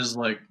server is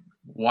like,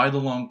 why the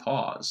long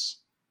pause?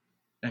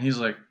 And he's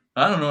like,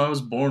 I don't know, I was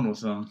born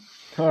with them.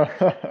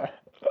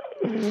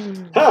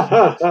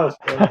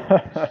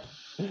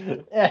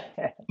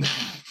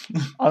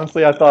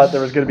 Honestly, I thought you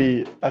were going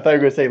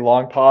to say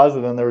long pause,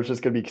 and then there was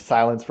just going to be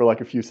silence for like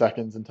a few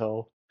seconds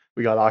until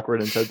we got awkward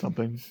and said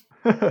something.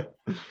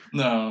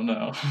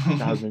 No.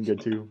 That has been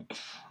good too.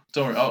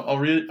 Don't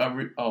worry.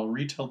 I'll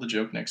retell the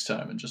joke next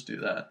time and just do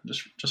that.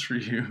 Just for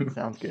you.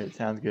 Sounds good.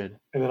 Sounds good.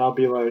 And then I'll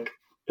be like,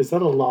 is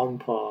that a long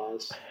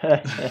pause?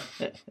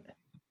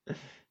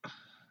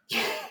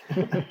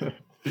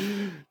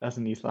 That's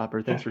a knee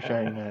slapper. Thanks for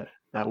sharing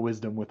that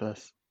wisdom with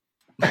us.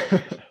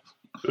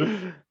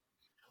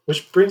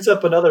 Which brings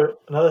up another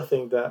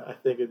thing that I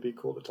think it'd be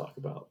cool to talk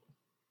about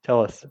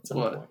Tell us. at some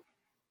What?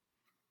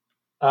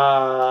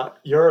 point.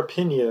 Your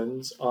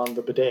opinions on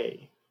the bidet.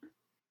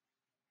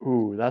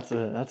 Ooh, that's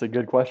a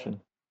good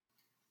question.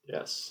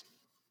 Yes.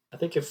 I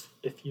think if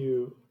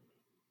you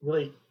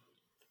really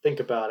think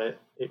about it,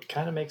 it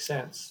kind of makes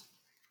sense.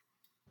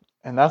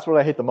 And that's what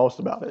I hate the most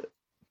about it.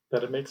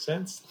 That it makes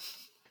sense.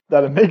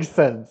 That it makes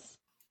sense.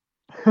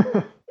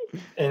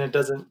 And it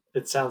doesn't,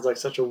 it sounds like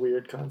such a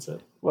weird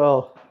concept.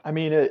 Well, I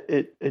mean,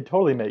 it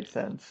totally makes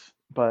sense,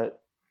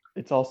 but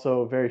it's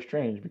also very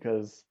strange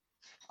because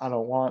I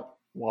don't want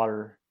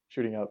water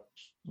shooting up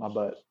my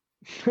butt.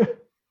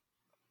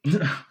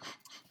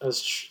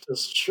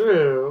 That's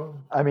true.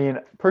 I mean,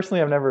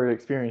 personally, I've never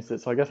experienced it,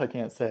 so I guess I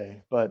can't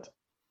say, but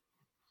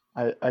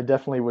I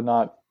definitely would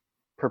not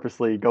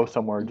purposely go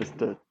somewhere just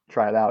to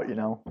try it out, you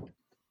know?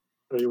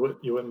 Or you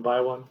wouldn't buy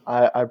one?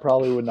 I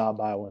probably would not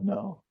buy one,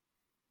 no.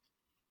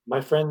 My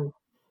friend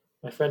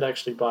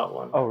actually bought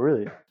one. Oh,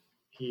 really?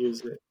 He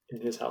used it in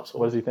his household.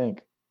 What does he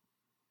think?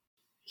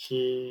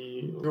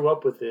 He grew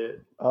up with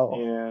it, Oh,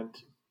 and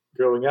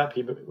growing up,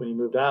 when he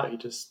moved out, he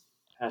just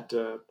had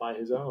to buy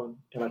his own.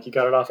 And like he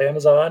got it off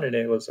Amazon, and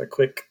it was a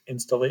quick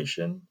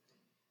installation.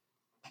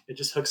 It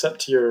just hooks up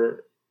to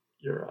your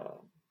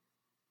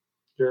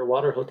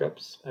water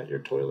hookups at your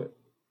toilet.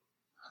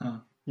 Huh.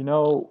 you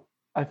know,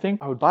 I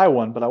think I would buy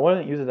one, but I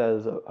wouldn't use it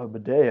as a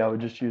bidet. I would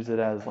just use it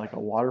as like a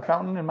water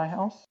fountain in my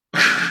house.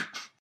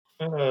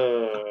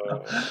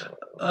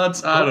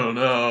 That's I don't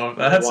know if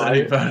that's Why-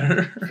 any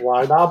better.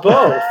 Why not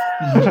both?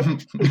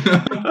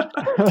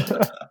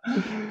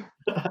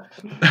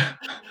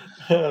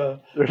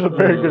 There's a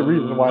very good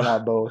reason why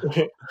not both.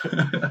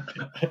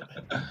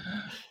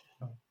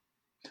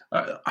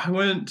 I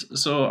went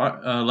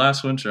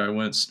last winter. I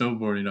went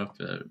snowboarding up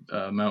at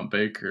Mount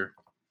Baker,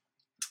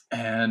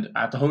 and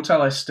at the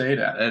hotel I stayed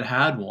at, it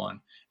had one.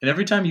 And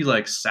every time you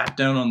like sat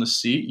down on the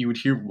seat, you would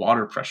hear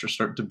water pressure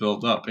start to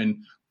build up.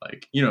 And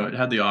like it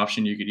had the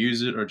option you could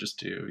use it or just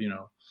do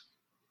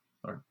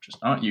or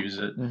just not use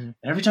it. Mhm.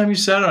 And every time you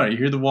sat on it, you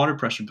hear the water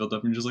pressure build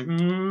up, and you're just like,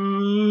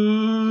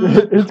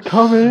 It's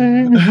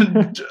coming.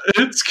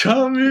 it's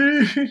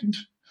coming.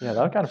 Yeah,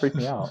 that would kind of freak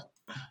me out.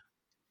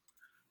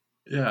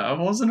 Yeah, I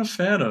wasn't a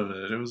fan of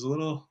it. It was a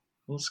little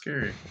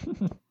scary.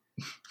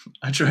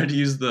 I tried to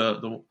use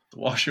the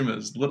washroom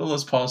as little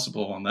as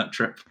possible on that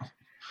trip.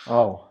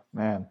 Oh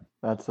man,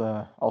 that's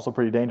also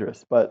pretty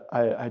dangerous. But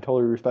I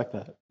totally respect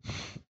that.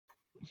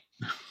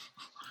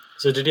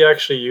 So did you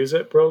actually use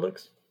it,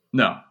 Brolix?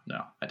 No,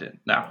 I didn't.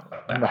 No,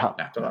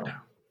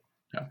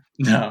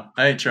 No.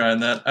 I ain't trying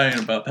that. I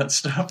ain't about that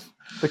stuff.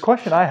 The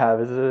question I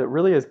have is it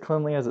really as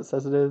cleanly as it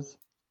says it is?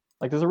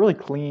 Like, is it really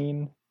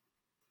clean?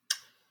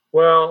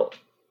 Well,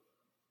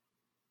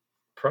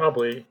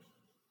 probably.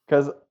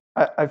 Because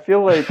I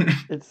feel like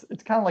it's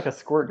kind of like a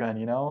squirt gun,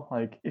 you know?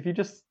 Like, if you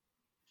just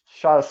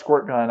shot a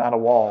squirt gun at a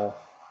wall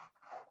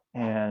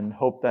and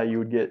hope that you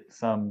would get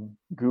some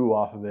goo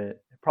off of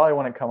it, it probably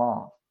wouldn't come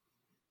off.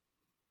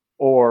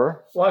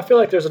 Or, Well, I feel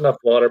like there's enough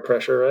water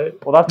pressure, right?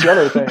 well, that's the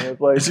other thing.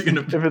 It's like, Is it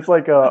gonna- if it's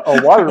like a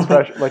water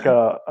pressure, like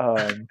a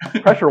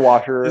pressure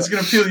washer, It's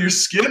gonna peel your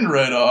skin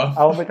right off.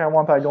 I don't think I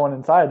want that going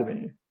inside of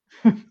me.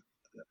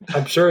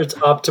 I'm sure it's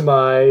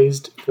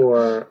optimized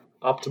for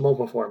optimal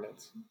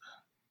performance.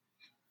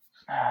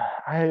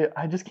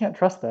 I just can't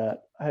trust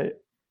that. I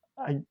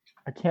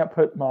can't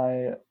put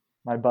my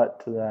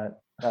butt to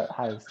that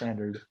high of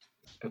standard.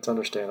 It's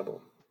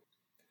understandable.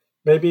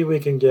 Maybe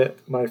we can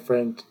get my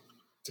friend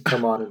to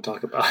come on and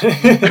talk about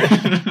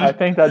it. I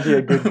think that'd be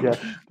a good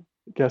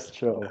guest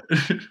show.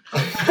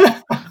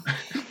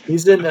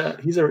 He's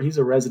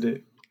a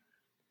resident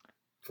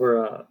for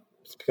to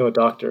become a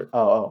doctor.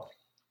 Oh.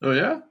 Oh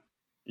yeah?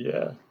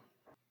 Yeah.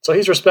 So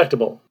he's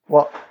respectable.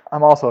 Well,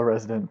 I'm also a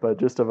resident, but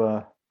just of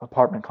a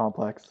apartment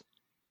complex.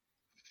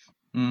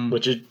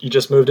 Which you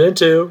just moved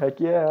into Heck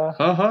yeah.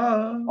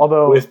 Haha.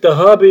 Although, with the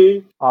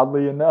hubby.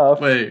 oddly enough,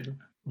 Wait.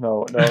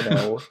 no.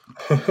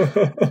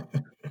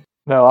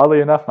 No, oddly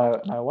enough,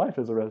 my wife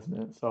is a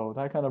resident, so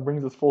that kind of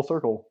brings us full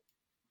circle.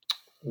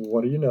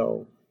 What do you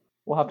know?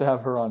 We'll have to have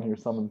her on here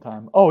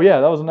sometime. Oh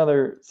yeah, that was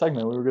another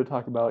segment. We were going to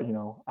talk about,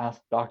 ask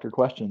doctor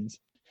questions,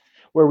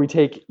 where we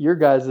take your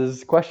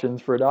guys'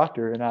 questions for a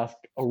doctor and ask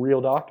a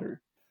real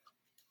doctor.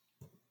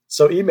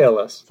 So email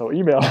us. So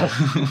email us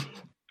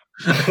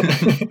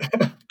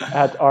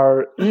at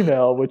our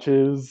email, which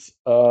is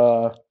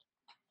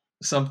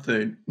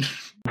Something.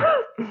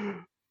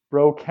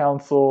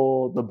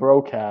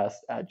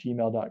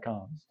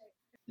 brocounselthebrocast@gmail.com.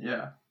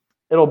 Yeah.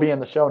 It'll be in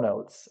the show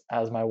notes,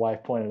 as my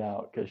wife pointed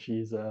out, because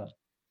she's a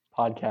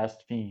podcast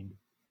fiend.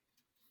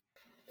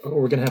 Oh,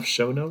 we're gonna have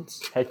show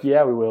notes. Heck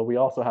yeah, we will. We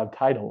also have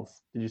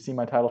titles. Did you see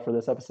my title for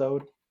this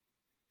episode?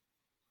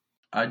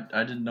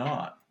 I did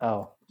not.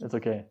 Oh, it's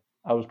okay.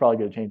 I was probably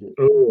gonna change it,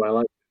 Oh, I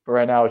like. but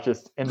right now it's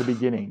just in the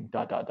beginning. ...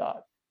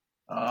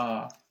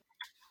 I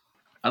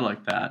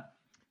like that.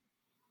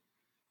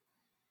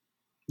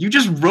 You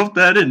just wrote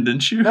that in,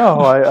 didn't you? No,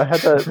 I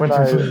had that when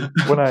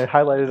I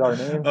highlighted our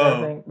names and Oh.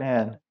 everything.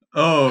 Man,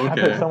 Oh, I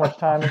okay. put so much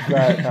time into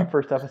that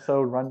first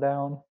episode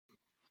rundown,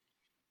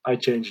 I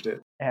changed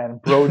it.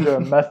 and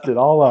Broja messed it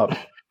all up.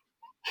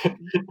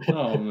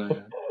 Oh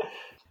man.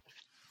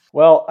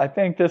 Well, I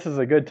think this is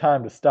a good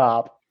time to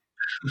stop.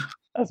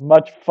 As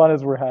much fun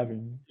as we're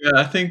having. Yeah,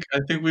 I think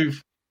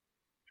we've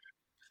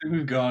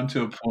gone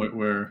to a point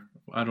where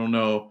I don't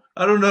know.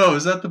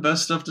 Is that the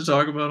best stuff to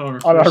talk about on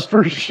our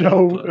first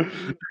show? But-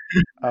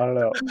 I don't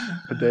know.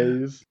 The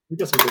days. We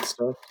got some good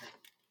stuff.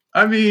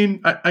 I mean,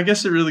 I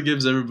guess it really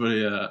gives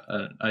everybody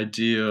an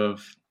idea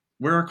of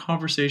where our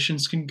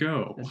conversations can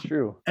go. It's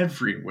true.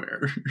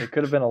 Everywhere. It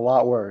could have been a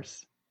lot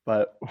worse,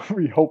 but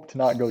we hope to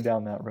not go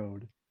down that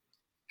road.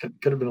 It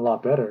could have been a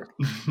lot better.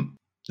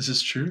 This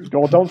is true.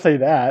 Well, don't say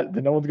that.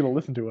 Then no one's going to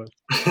listen to us.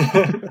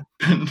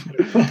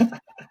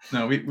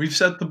 No, we've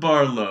set the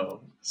bar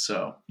low,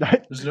 so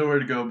there's nowhere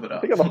to go but up.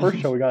 I think on the first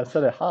show we got to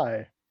set it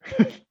high.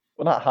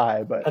 Well, not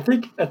high, but I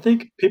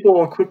think people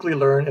will quickly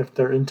learn if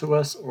they're into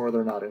us or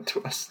they're not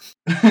into us.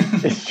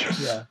 it's true.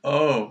 Yeah.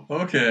 Oh,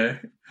 okay.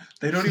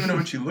 They don't even know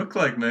what you look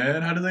like,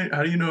 man. How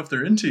do you know if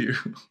they're into you?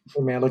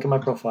 Hey man, look at my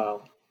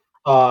profile.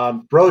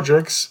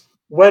 Broderick's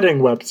wedding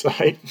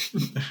website.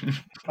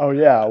 Oh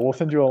yeah, we'll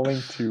send you a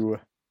link to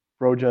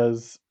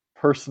Broja's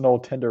personal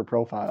Tinder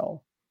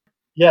profile.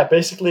 Yeah,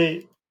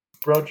 basically,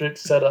 Broderick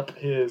set up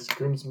his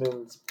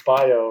groomsmen's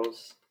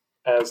bios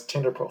as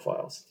Tinder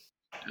profiles.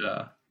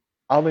 Yeah.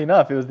 Oddly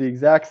enough, it was the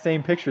exact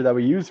same picture that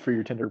we used for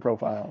your Tinder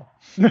profile.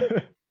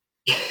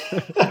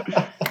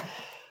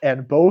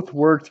 And both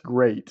worked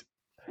great.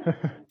 Yeah.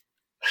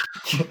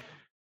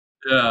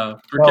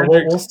 For Well,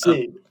 we'll Kendrick's,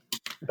 see.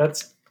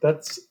 That's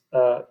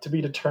to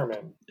be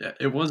determined. yeah,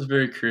 it was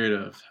very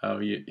creative how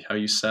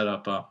you set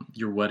up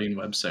your wedding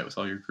website with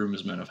all your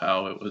groomsmen, of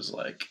how it was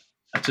like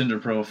a Tinder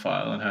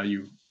profile and how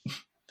you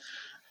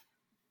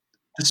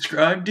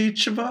described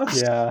each of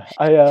us. Yeah,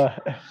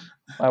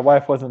 my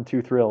wife wasn't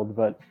too thrilled,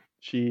 but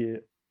she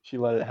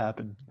let it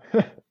happen.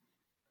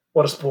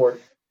 What a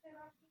sport.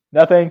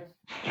 Nothing.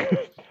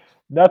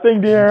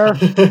 Nothing, dear.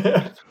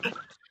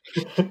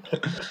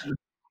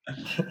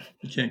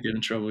 You can't get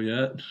in trouble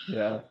yet.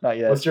 Yeah, not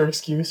yet. What's your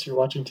excuse? You're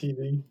watching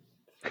TV?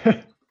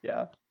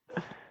 Yeah.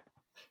 I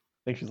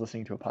think she's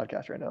listening to a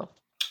podcast right now.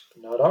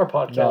 Not our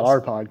podcast. Not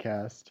our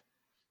podcast.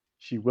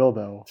 She will,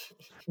 though.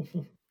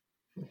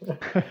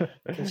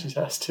 Because she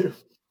has to.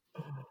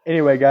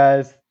 Anyway,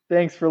 guys,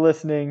 thanks for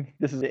listening.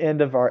 This is the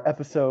end of our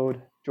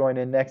episode. Join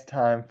in next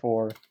time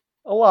for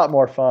a lot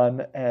more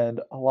fun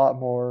and a lot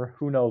more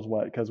who knows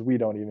what, because we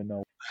don't even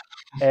know.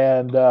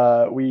 And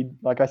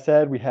like I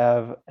said, we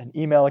have an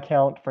email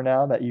account for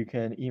now that you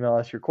can email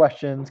us your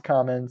questions,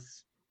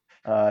 comments,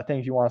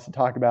 things you want us to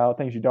talk about,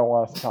 things you don't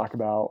want us to talk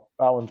about.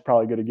 That one's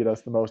probably going to get us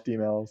the most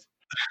emails.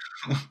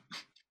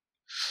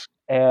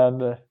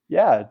 And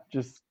yeah,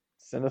 just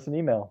send us an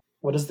email.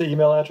 What is the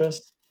email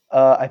address?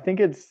 I think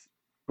it's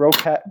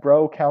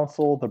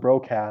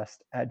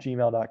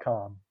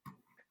brocounselthebrocast@gmail.com.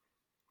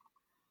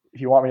 If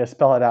you want me to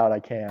spell it out,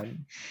 I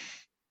can.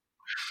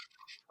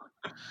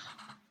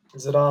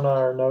 Is it on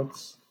our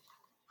notes?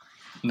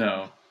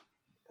 No.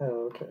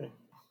 Oh, okay.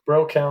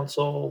 Bro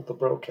Council, the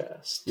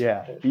Brocast.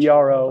 Yeah, at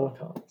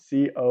gmail.com.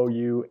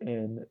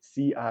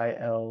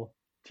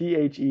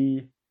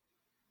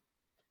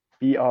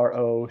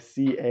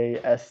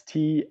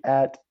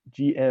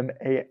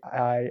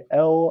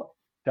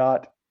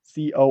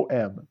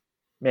 BROCOUNTHEBROCAST@gmail.com.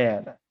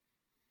 Man,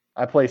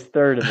 I placed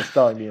third in the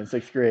spelling bee in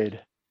 6th grade.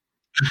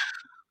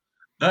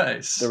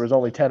 Nice. There was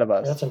only 10 of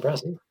us. That's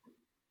impressive.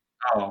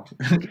 Oh,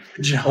 good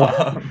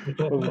job.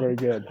 That was very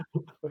good.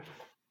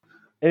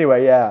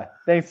 Anyway, yeah.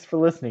 Thanks for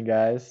listening,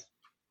 guys.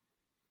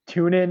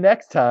 Tune in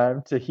next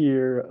time to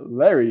hear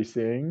Larry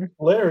sing.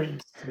 Larry,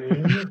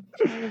 see?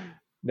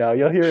 No,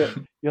 you'll get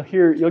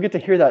to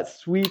hear that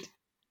sweet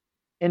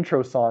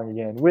intro song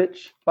again,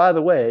 which, by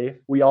the way,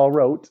 we all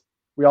wrote,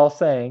 we all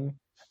sang,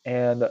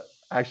 and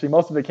actually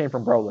most of it came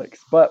from Brolix,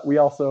 but we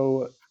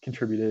also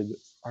contributed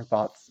our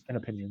thoughts and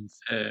opinions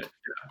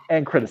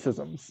and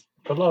criticisms.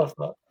 A lot of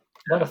thought.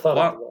 A lot of thought.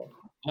 into that.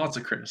 Lots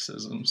of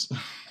criticisms.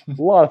 A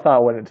lot of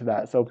thought went into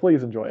that, so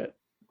please enjoy it.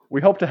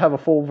 We hope to have a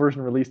full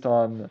version released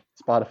on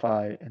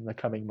Spotify in the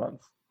coming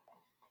months.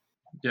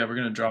 Yeah, we're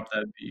gonna drop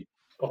that beat.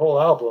 A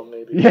whole album,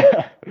 maybe.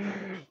 Yeah.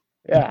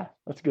 Yeah,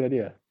 that's a good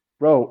idea.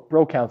 Bro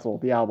Council,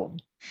 the album.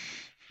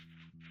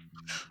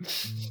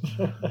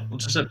 We'll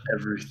just have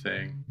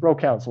everything. Bro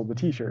Council, the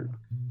t-shirt.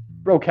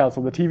 Bro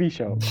Council, the TV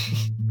show.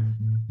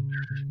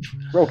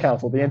 Bro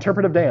Council, the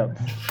interpretive dance.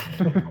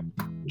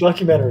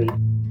 Documentary.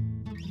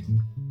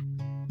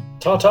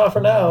 Ta-ta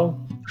for now.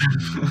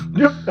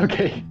 Yep,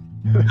 okay.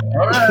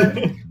 All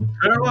right.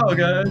 Farewell,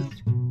 guys.